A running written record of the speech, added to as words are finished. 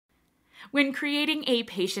When creating a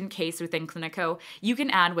patient case within Cliniko, you can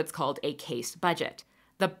add what's called a case budget.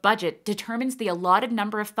 The budget determines the allotted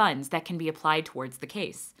number of funds that can be applied towards the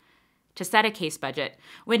case. To set a case budget,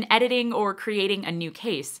 when editing or creating a new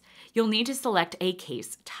case, you'll need to select a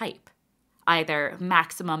case type. Either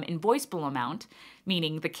maximum invoiceable amount,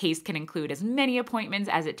 meaning the case can include as many appointments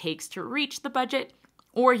as it takes to reach the budget,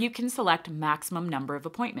 or you can select maximum number of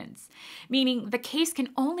appointments, meaning the case can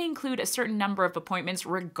only include a certain number of appointments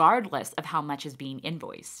regardless of how much is being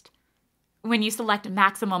invoiced. When you select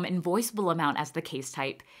maximum invoiceable amount as the case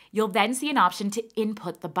type, you'll then see an option to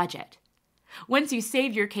input the budget. Once you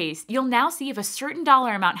save your case, you'll now see if a certain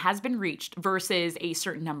dollar amount has been reached versus a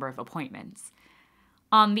certain number of appointments.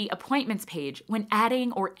 On the appointments page, when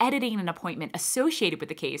adding or editing an appointment associated with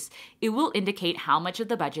the case, it will indicate how much of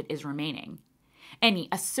the budget is remaining. Any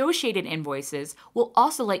associated invoices will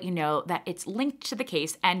also let you know that it's linked to the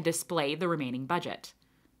case and display the remaining budget.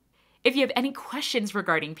 If you have any questions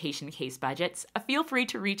regarding patient case budgets, feel free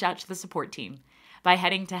to reach out to the support team by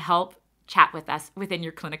heading to Help, Chat with us within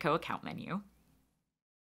your Cliniko account menu.